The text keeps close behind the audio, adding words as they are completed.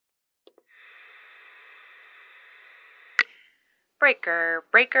Breaker,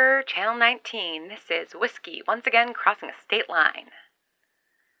 breaker, channel 19. This is Whiskey, once again crossing a state line.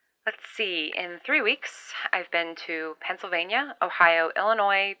 Let's see, in 3 weeks, I've been to Pennsylvania, Ohio,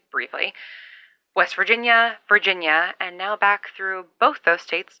 Illinois, briefly, West Virginia, Virginia, and now back through both those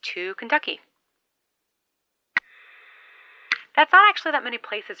states to Kentucky. That's not actually that many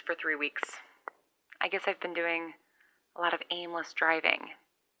places for 3 weeks. I guess I've been doing a lot of aimless driving.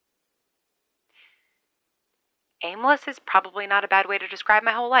 Aimless is probably not a bad way to describe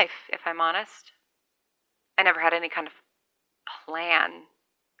my whole life, if I'm honest. I never had any kind of plan.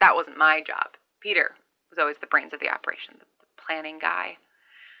 That wasn't my job. Peter was always the brains of the operation, the planning guy.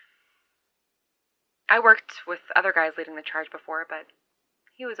 I worked with other guys leading the charge before, but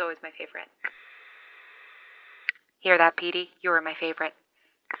he was always my favorite. Hear that, Petey? You were my favorite.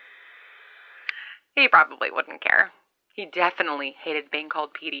 He probably wouldn't care. He definitely hated being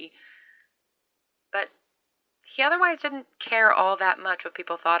called Petey. But he otherwise didn't care all that much what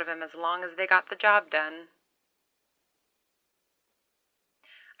people thought of him as long as they got the job done.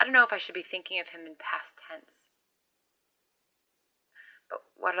 I don't know if I should be thinking of him in past tense. But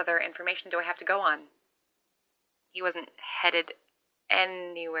what other information do I have to go on? He wasn't headed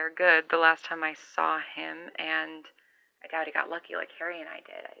anywhere good the last time I saw him, and I doubt he got lucky like Harry and I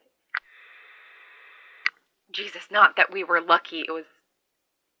did. Jesus, not that we were lucky. It was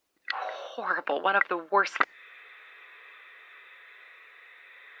horrible. One of the worst.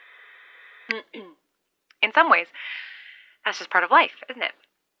 In some ways, that's just part of life, isn't it?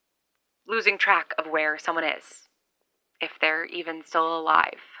 Losing track of where someone is, if they're even still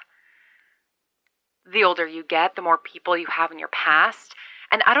alive. The older you get, the more people you have in your past.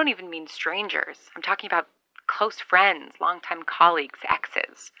 And I don't even mean strangers. I'm talking about close friends, longtime colleagues,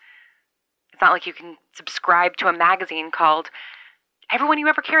 exes. It's not like you can subscribe to a magazine called Everyone You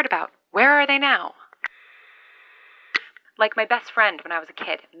Ever Cared About. Where are they now? Like my best friend when I was a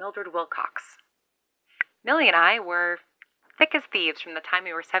kid, Mildred Wilcox. Millie and I were thick as thieves from the time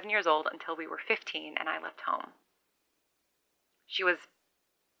we were 7 years old until we were 15 and I left home. She was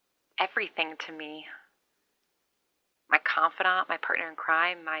everything to me. My confidant, my partner in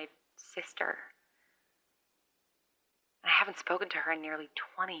crime, my sister. I haven't spoken to her in nearly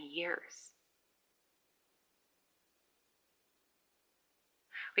 20 years.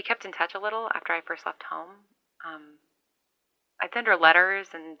 We kept in touch a little after I first left home. I'd send her letters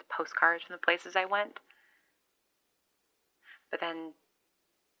and postcards from the places I went. But then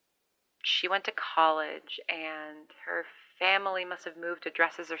she went to college, and her family must have moved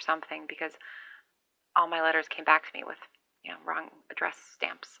addresses or something because all my letters came back to me with, wrong address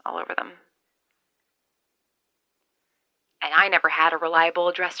stamps all over them. And I never had a reliable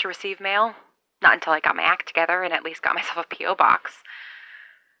address to receive mail. Not until I got my act together and at least got myself a P.O. box.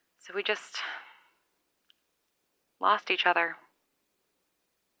 So we just lost each other.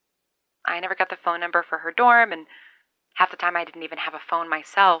 I never got the phone number for her dorm, and half the time I didn't even have a phone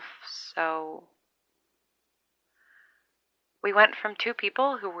myself, so we went from two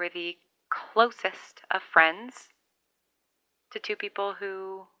people who were the closest of friends to two people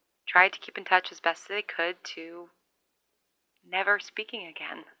who tried to keep in touch as best they could to never speaking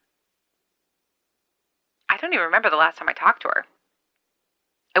again. I don't even remember the last time I talked to her.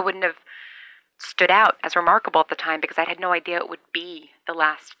 It wouldn't have stood out as remarkable at the time because I had no idea it would be the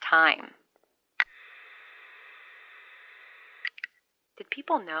last time. Did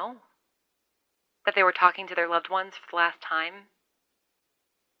people know that they were talking to their loved ones for the last time?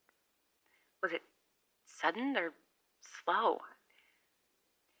 Was it sudden or slow?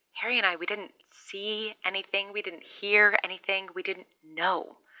 Harry and I, we didn't see anything, we didn't hear anything, we didn't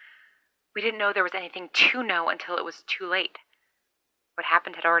know. We didn't know there was anything to know until it was too late. What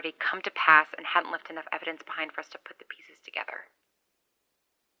happened had already come to pass and hadn't left enough evidence behind for us to put the pieces together.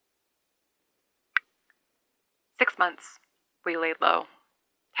 6 months, we laid low,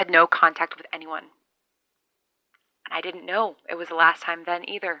 had no contact with anyone. And I didn't know it was the last time then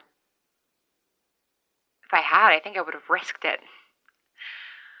either. If I had, I think I would have risked it.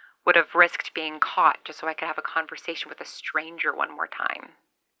 Would have risked being caught just so I could have a conversation with a stranger one more time.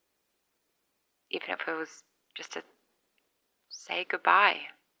 Even if it was just to say goodbye.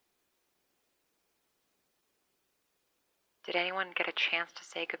 Did anyone get a chance to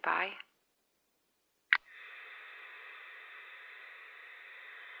say goodbye?